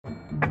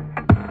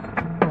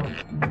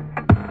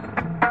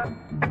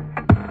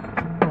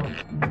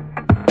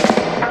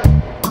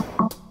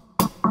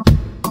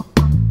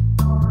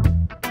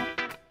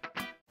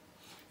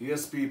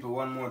Yes, people,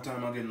 one more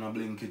time again in a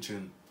Bling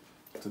kitchen.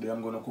 Today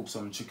I'm gonna cook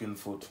some chicken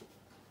foot,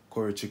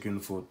 curry chicken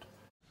foot.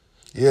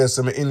 Yeah,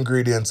 so my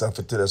ingredients are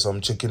for today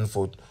some chicken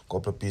foot,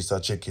 couple pieces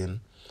of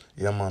chicken.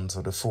 Yeah, man,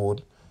 so the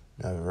food,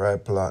 I have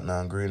ripe plantain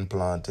and green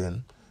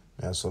plantain.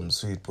 I have some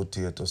sweet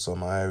potato,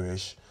 some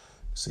Irish.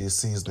 See,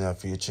 seasoning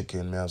for your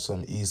chicken. I have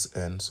some East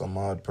End, some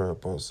hard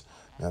purpose.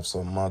 I have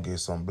some Maggi,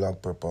 some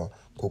black pepper,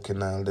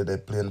 cooking oil,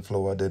 plain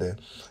flour,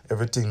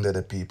 everything there,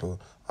 people.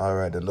 All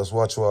right, then just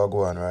watch what I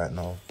go on right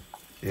now.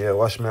 Yeah,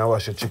 wash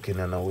your chicken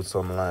and with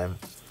some lime.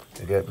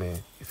 You get me?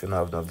 If you don't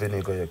have no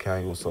vinegar, you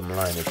can use some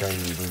lime. You can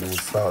even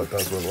use salt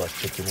as well,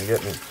 wash chicken, you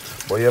get me?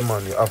 But yeah,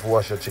 man, you have to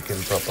wash your chicken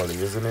properly,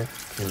 isn't it?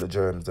 Kill the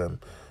germs, them.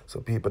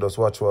 So people, just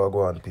watch what I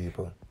go on,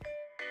 people.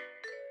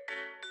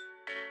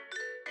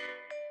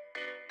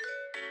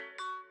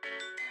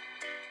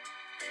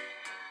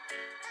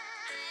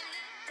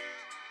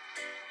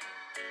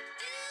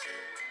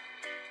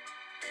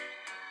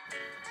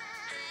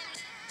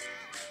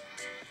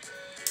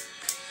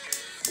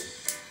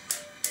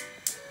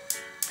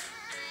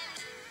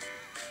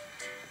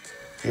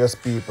 Yes,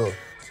 people.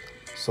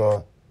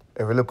 So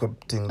every little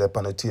thing that's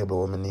on the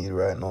table what I need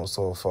right now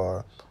so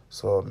far.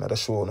 So I'm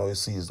show now the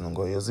seasoning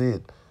go. You see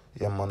it?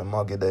 Yeah, man, the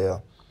Maggi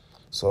there.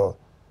 So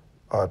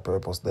hard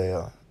purpose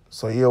there.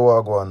 So here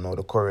what I go on now,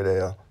 the curry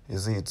there. You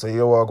see it? So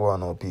here what I go on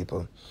now,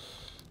 people.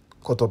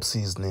 Cut up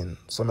seasoning.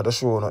 So I'm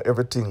show now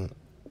everything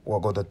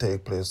what going to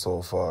take place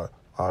so far.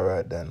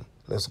 Alright then.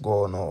 Let's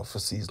go now for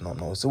seasoning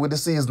now. So with the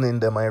seasoning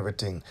them and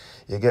everything,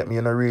 you get me,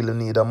 you don't really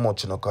need that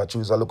much, you know, because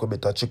choose a little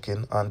bit of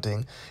chicken and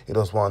thing. You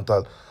just want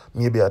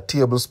maybe a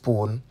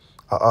tablespoon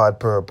of hard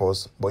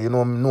purpose. But you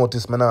know,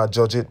 notice me not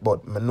judge it, but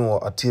I know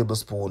a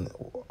tablespoon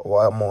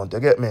what amount, you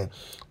get me?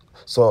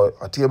 So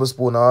a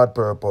tablespoon of hard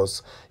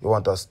purpose, you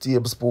want a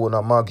tablespoon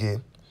of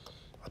Maggi,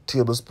 a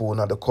tablespoon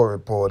of the curry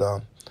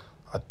powder,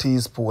 a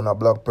teaspoon of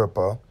black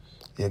pepper,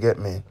 you get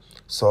me?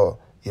 So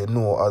you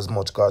know as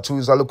much. Because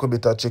choose a little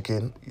bit of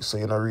chicken, so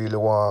you don't really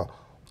want to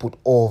put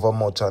over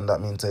much, and that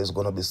means it's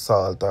going to be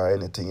salt or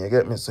anything, you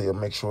get me? So you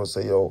make sure,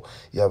 say, yo,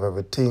 you have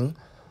everything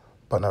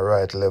on the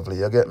right level,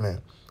 you get me?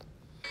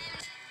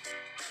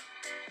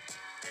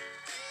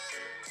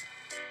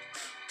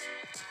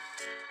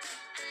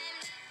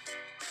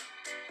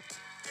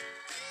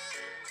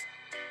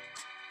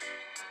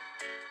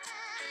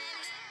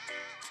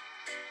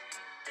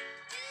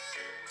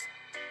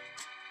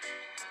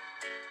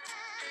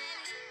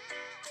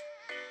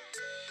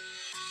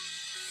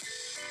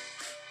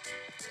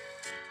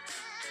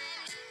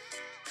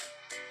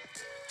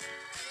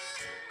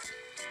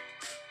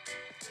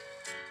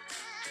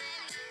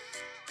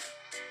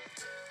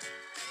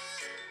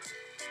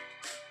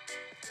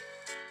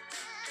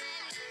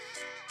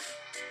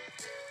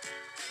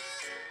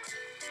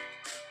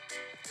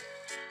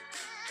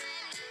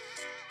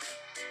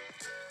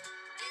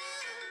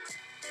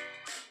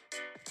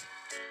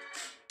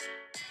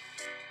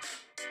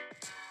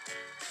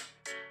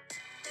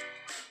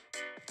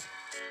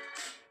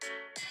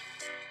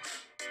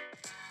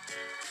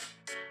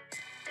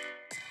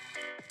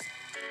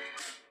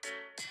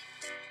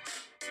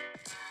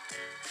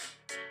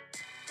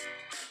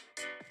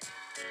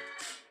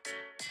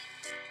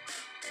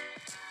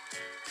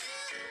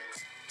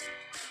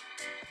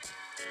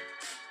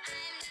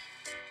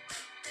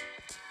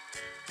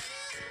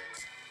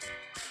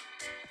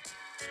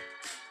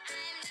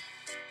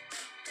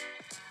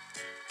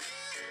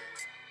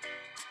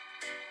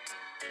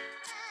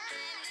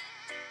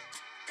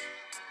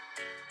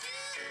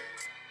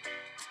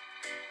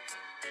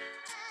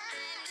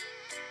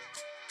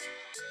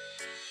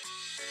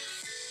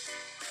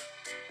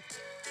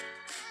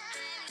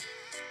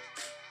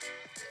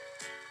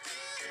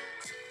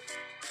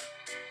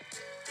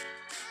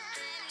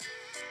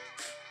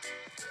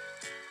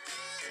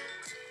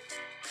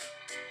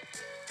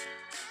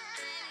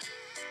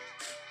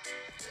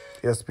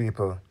 Yes,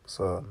 people,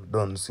 so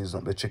done season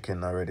up the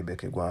chicken already,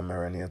 make it go and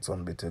marinate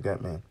some bit, you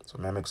get me? So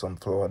I make some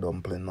flour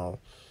dumpling now.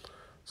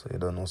 So you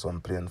don't know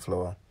some plain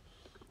flour.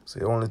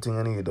 So the only thing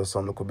you need is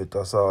some little bit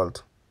of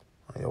salt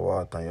and your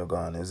water and your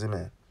gone, you see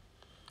me?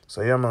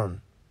 So yeah,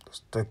 man,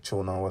 just take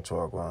tune and watch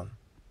what I go on.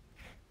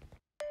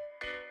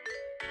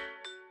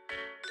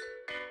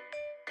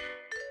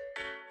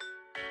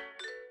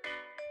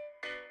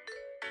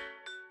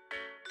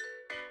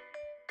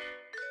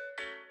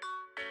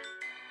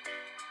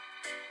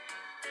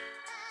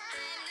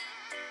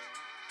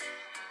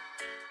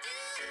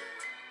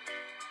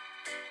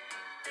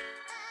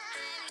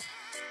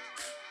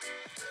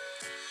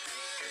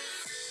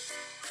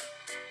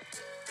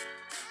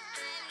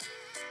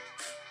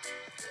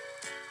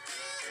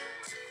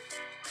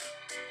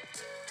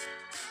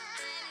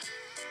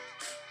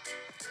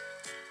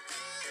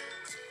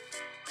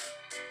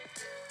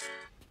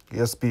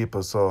 Yes,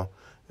 people, so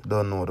you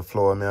don't know the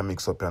flour I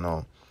mix up, you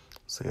know.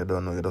 So you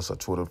don't know, you just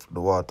throw the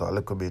water a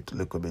little bit,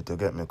 you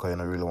get me? Because you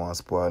don't really want to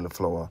spoil the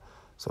flour.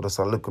 So just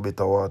a little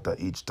bit of water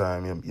each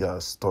time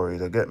you stir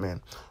it, you get me?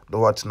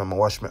 Don't watch them, I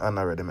wash my hand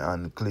already, my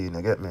hand clean,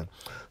 you get me?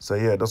 So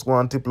yeah, just go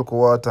and tip little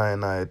water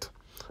in it,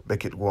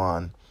 make it go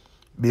on.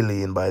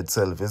 billion by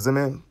itself, you see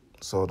me?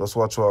 So just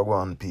watch what I go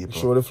on, people.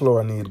 Sure the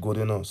flour need good,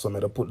 you know, so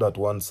I'm put that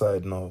one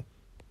side now.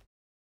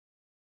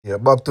 Yeah,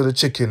 back to the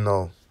chicken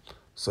now.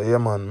 So yeah,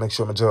 man, make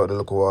sure I jar out the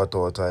little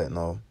water out right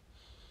now.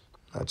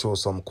 I throw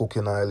some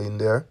cooking oil in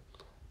there.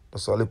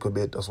 Just a little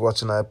bit. Just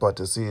watching the pot,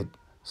 you see it.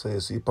 So you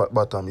see pot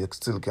bottom, you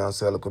still can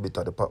see a little bit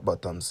of the pot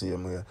bottom,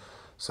 same way.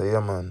 So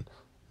yeah, man,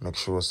 make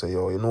sure, say,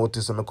 yo, you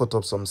notice I cut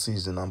up some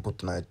seasoning and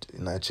put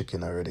in the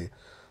chicken already.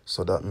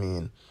 So that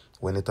mean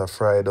when it a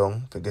fry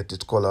down, to get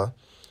it color,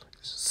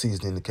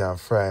 seasoning can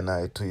fry in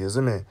it too, you see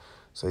me?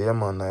 So yeah,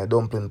 man, I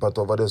dumpling pot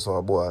over there so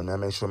I boil. I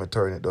make sure I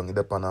turn it down. It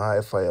depends on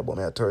high fire, but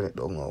I turn it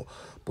down now.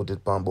 Put it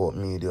on about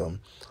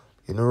medium.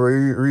 You know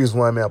the reason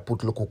why I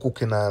put little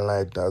cooking oil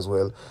like that as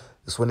well.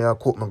 It's when I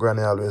cook, my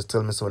granny always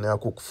tell me, so when I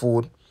cook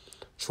food,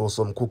 throw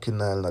some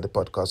cooking oil in the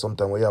pot, because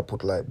sometimes when you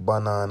put like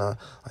banana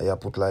and you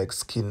put like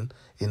skin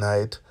in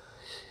it,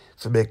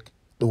 if you make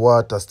the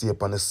water stay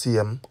upon the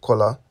same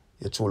color,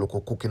 you throw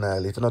little cooking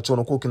oil. If you not throw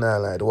no cooking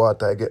oil in it, the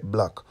water get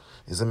black.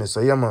 You see me? So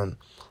yeah, man.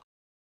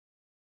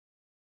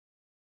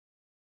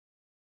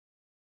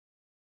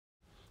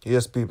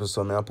 Yes, people,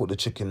 so I put the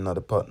chicken in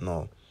the pot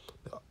now.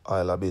 The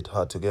oil a bit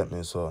hard to get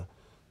me, so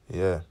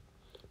yeah,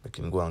 I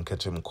can go and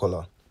catch him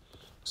color.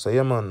 So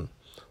yeah, man.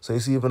 So you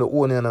see, even the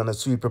onion and the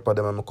sweet pepper,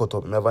 them I cut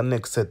up. I have a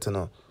next set, you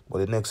know. But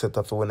the next set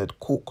after when it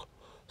cook.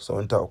 So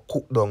when it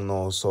cook down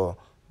now, so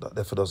that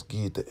they just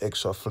give it the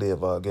extra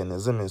flavor again. You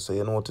see me? So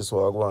you notice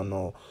what I go on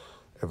now.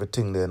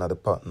 Everything there in the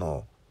pot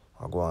now.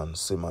 I go and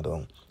simmer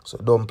down. So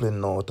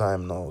dumpling now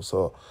time now.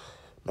 So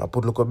I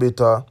put a little bit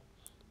of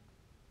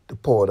the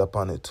powder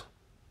upon it.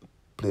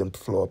 Plain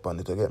flour upon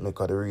it. You get me?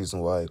 Because the reason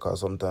why, because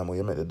sometimes when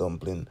you make the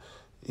dumpling,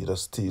 it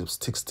just still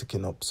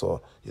sticking up, so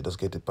you just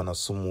get it on a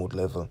smooth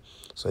level.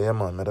 So yeah,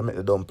 man, I make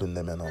the dumpling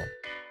them, you know.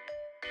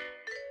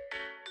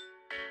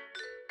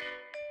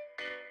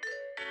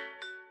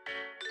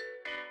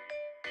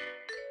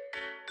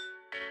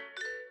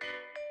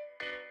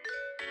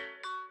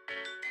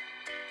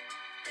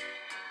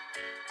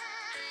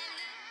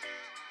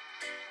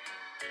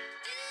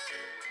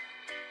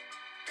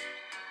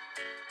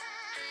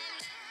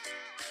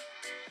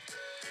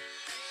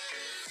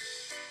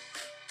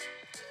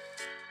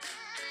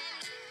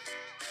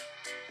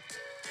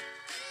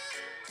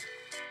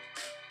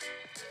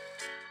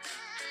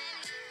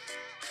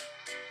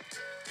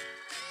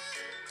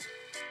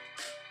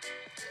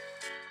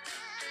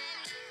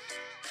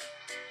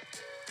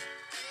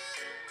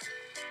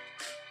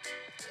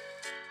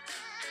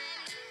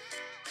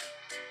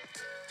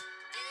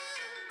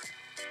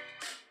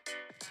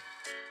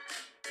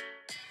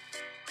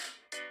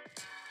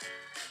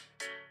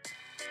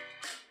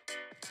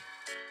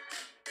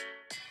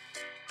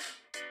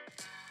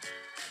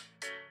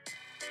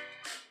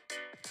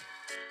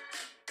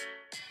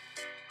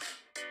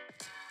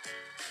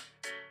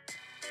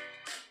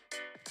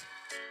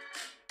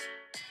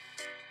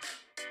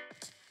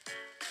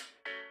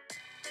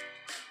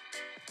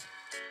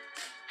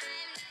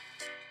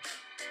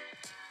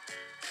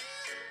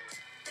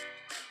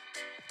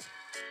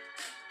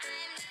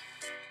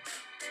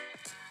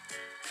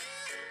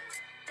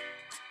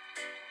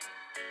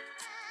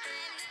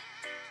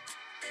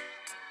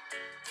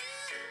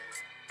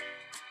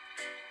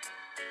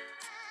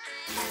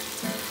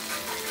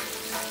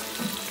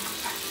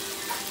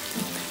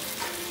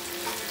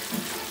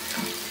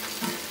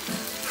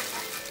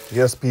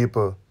 Yes,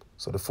 people.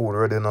 So the food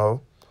ready now.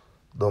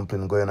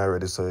 Dumpling going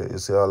already. So you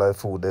see all that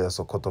food there.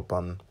 So cut up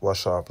and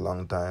wash off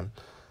long time.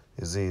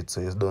 You see it. So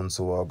it's done.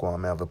 So I go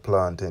and have a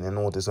plantain. You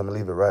notice I'm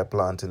leave it right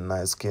plantain,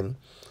 nice skin.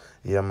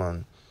 Yeah,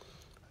 man.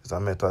 It's a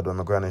method when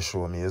my granny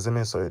show me. You see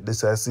me? So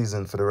this is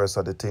season for the rest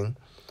of the thing.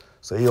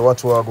 So here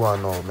watch what I go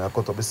on now. I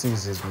cut up the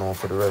seasons now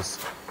for the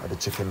rest of the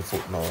chicken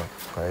foot now.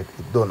 Right?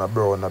 It done a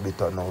brown a bit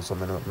now. So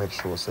I make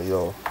sure say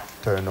yo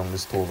turn down the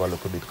stove a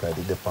little bit because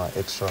it depends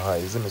extra high.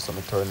 You see me? So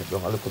I turn it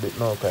down a little bit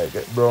now because it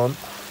get brown.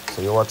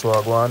 So you watch what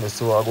I go on. You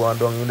see what I go on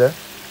down in there.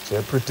 So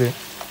it's pretty.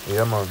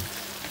 Yeah, man.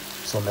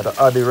 So I'm going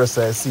to add the rest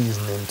of the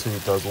seasoning to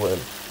it as well.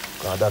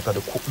 Because that's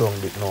the cook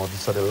down bit now.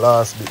 This is the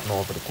last bit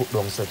now for the cook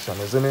down section.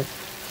 You see me?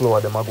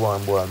 Flour them I go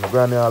and boil. My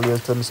granny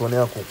always tell me so when you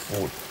cook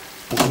food,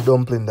 put the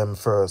dumpling them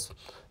first.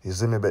 You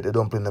see me, but the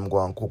dumpling them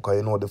go and cook. Cause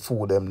you know the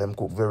food them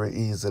cook very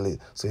easily.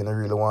 So you don't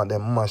really want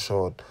them mash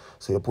out.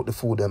 So you put the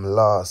food them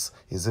last.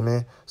 You see me?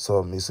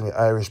 So you see me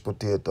Irish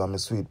potato, and my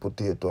sweet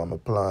potato, and my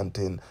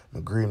plantain, my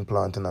green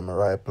plantain, and my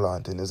rye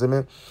plantain. You see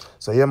me?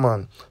 So yeah,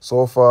 man.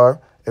 So far,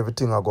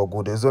 everything I go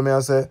good. You see me I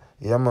say?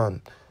 Yeah,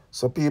 man.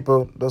 So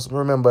people, just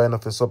remember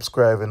enough to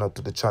subscribe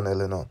to the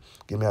channel,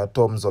 Give me a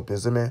thumbs up, you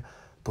see me?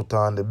 Put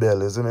on the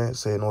bell, you see me?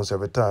 So you know so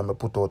every time I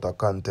put out a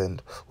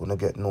content, when I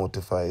get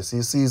notified.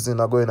 See, seasoning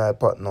I go in a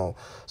pot now.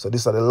 So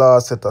this is the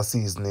last set of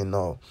seasoning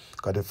now.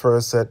 Because the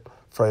first set,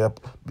 fry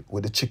up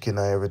with the chicken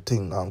and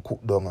everything and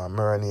cook down and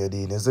marinate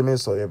in, you see me?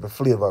 So every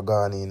flavor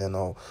gone in,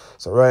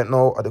 So right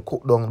now, at the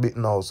cook down bit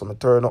now. So I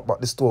turn up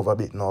back the stove a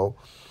bit now.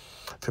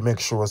 To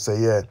make sure,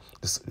 say, yeah,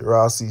 this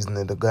raw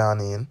seasoning, the gone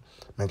in.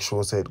 Make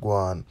sure, say, it go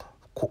on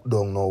cook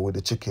down now with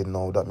the chicken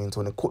now. That means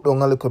when it cook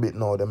down a little bit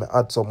now, then I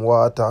add some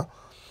water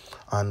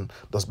and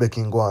just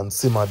baking go and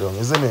simmer down,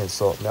 you see me?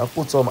 So I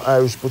put some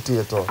Irish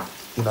potato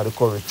in the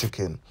curry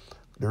chicken.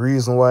 The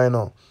reason why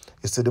now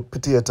is the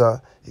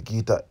potato, it give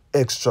it an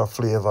extra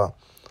flavor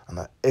and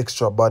an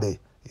extra body,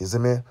 you see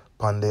me?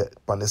 Pan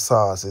the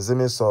sauce, you see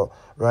me? So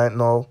right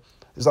now,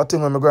 it's a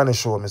thing when my granny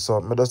show me,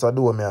 so I just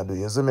do what I do,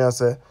 you see me? I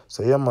say,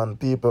 so yeah man,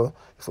 people,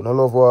 if you don't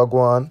love what I go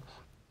on,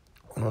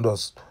 you know,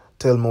 just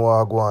tell me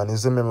what I go on. You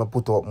see me, I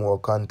put up more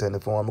content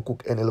if I want to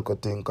cook any little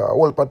thing. Cause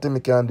all part thing I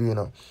can do, you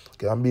know. I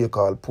can make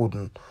all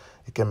pudding.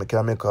 I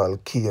can make all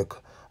cake.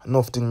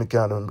 Enough thing I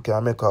can do. I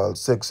can make all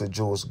sexy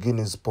juice,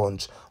 Guinness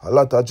punch. A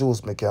lot of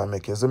juice I can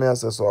make. You see me, I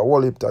say, so a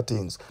whole heap of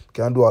things. I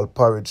can do all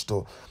porridge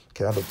too. I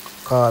can do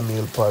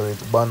cornmeal porridge,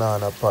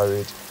 banana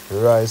porridge,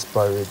 rice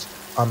porridge,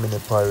 amini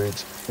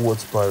porridge,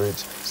 oats porridge.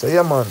 So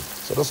yeah man,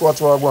 so just watch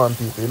what I go on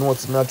people. You know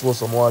what's me, I throw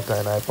some water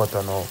in my pot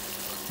now.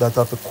 That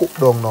have to cook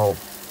down now.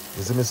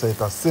 You see me say it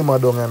has simmer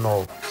down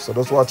now. So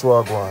just watch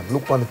what I go on.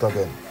 Look on it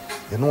again.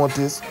 You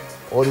notice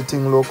how the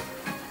thing look?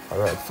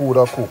 Alright, food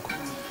are cook.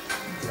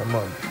 Yeah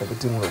man,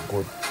 everything look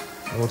good.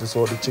 Notice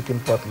how the chicken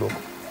pot look.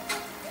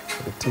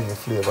 The thing, the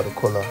flavor, the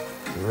color,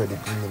 the red, the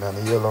green and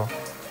the yellow.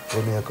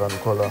 Jamaican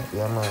color.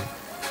 Yeah man.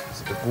 This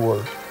is the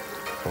gold.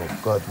 Oh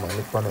God man,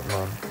 look on it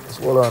man.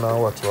 Just hold on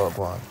and watch what I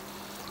go on.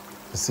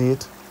 You see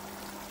it?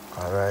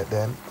 Alright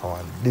then. I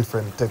want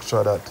different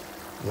texture that.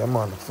 Yeah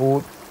man,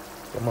 food.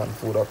 Yeah man,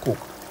 food are cook.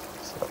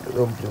 So the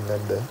dumpling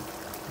them there.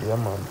 Yeah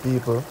man,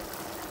 people.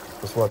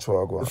 Just watch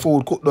what I go on. The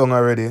food cooked down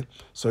already.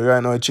 So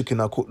right now the chicken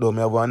are cooked down.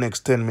 I have our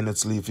next 10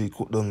 minutes leave it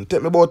cook down.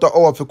 Take me about an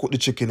hour to cook the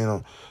chicken, you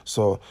know.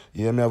 So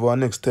yeah, me have our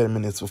next 10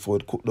 minutes before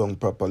it cook down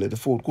properly. The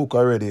food cook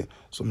already.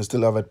 So me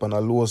still have it on a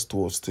low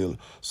stove still.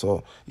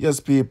 So yes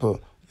people,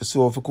 you see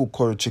how to cook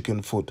curry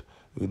chicken food.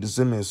 You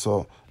see me,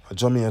 so a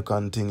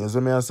Jamaican thing, you see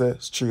me I say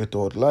straight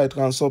out. Like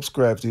and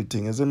subscribe to the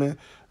thing, you see me?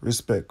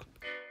 Respect.